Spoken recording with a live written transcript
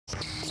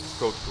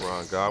Coach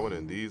Ron Godwin,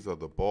 and these are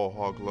the Ball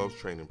Hog Gloves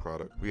training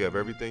product. We have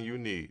everything you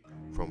need,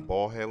 from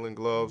ball handling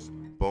gloves,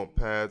 bump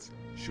pads,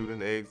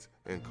 shooting eggs,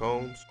 and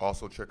cones.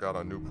 Also check out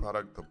our new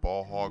product, the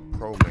Ball Hog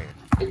Pro Man.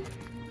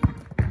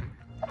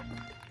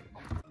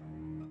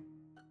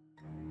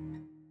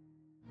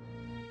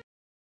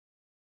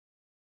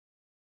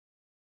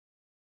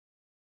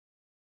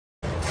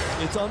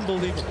 It's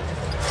unbelievable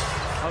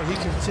how he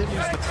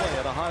continues to play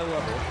at a high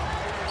level.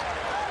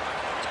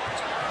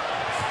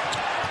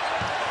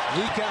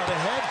 Leak out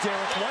ahead,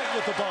 Derrick White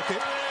with the bucket.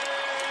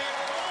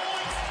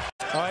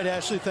 All right,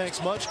 Ashley,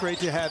 thanks much. Great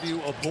to have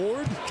you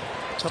aboard.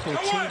 A couple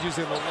of changes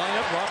in the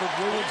lineup. Robert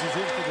Williams is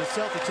in for the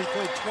Celtics. He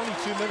played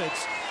 22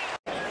 minutes.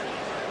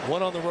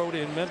 One on the road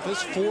in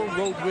Memphis. 4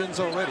 road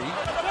wins already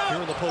here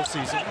in the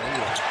postseason.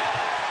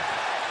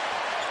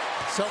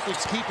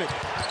 Celtics keep it.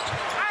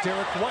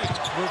 Derrick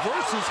White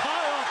reverses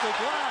high off the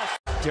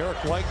glass. Derrick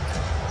White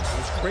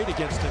was great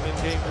against him in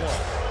game 1.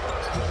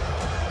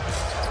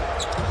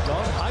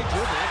 Young, high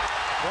dribble,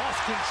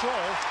 lost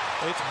control.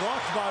 It's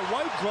blocked by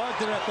White.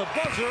 Brogdon at the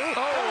buzzer.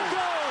 Oh, there it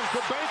goes.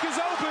 The bank is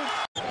open.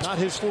 Not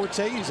his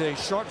forte. He's a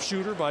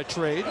sharpshooter by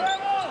trade.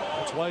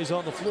 That's why he's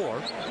on the floor.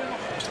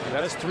 And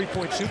that is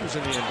 3-point shooters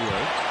in the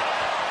NBA.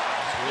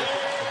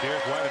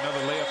 Derrick White,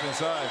 another layup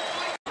inside.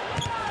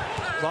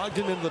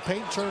 Brogdon in the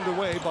paint, turned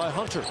away by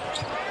Hunter.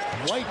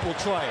 White will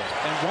try it,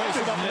 and White's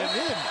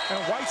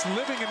White's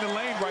living in the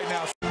lane right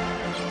now.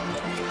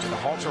 The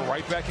Hawks are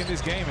right back in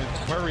this game,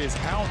 and Murray is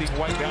hounding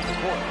White down the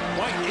court.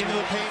 White into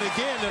the paint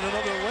again, and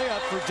another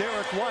layup for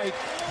Derrick White,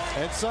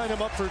 and sign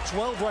him up for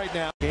 12 right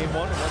now. Game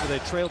 1, remember they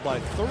trailed by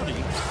 30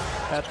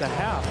 at the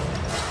half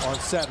on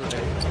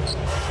Saturday.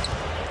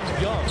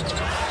 Young,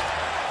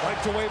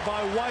 wiped away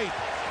by White.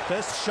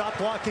 Best shot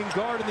blocking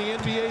guard in the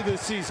NBA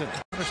this season.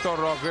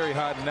 Started off very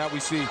hot, and now we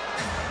see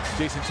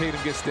Jason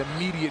Tatum gets the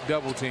immediate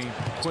double team.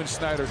 Quinn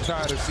Snyder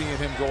tired of seeing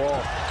him go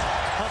off.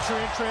 Hunter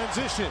in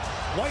transition.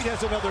 White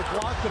has another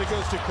block, but it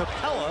goes to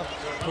Capella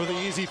for the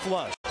easy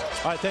flush.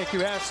 All right, thank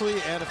you,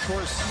 Ashley, and of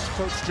course,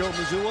 Coach Joe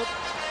Mazzulla.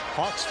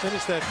 Hawks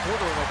finished that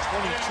quarter in a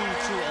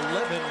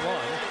 22-11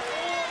 run.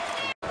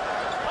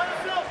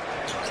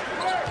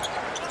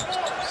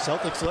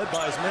 Celtics led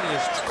by as many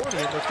as 20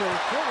 in the third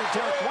quarter.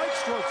 Derrick White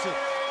strokes it.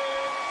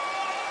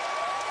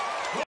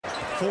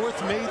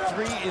 Fourth made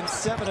 3 in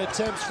 7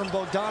 attempts from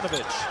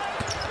Bogdanovic.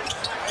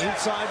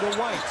 Inside to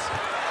White.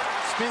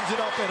 Spins it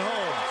up and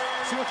home.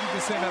 See what you've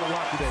been saying that a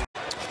lot today.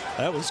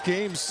 That was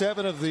game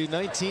 7 of the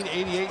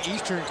 1988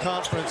 Eastern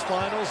Conference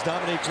Finals.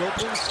 Dominique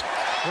Wilkins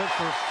went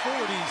for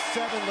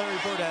 47. Larry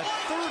Bird at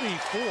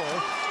 34.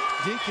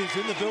 Deke is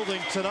in the building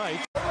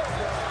tonight.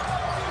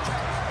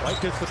 White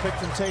gets the pick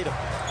from Tatum.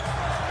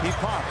 He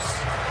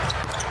pops.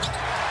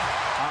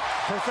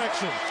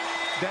 Perfection.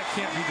 That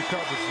can't be the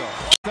coverage,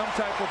 though. Some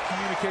type of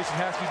communication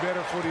has to be better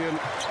for the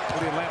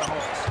Atlanta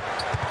Hawks.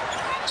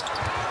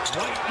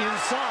 White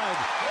inside.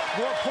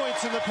 More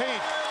points in the paint.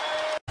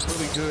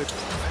 Really good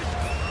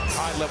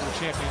high-level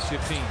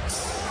championship team.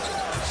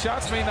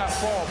 Shots may not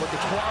fall, but the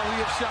quality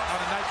of shot on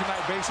a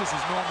night-to-night basis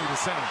is normally the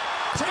same.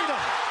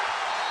 Tatum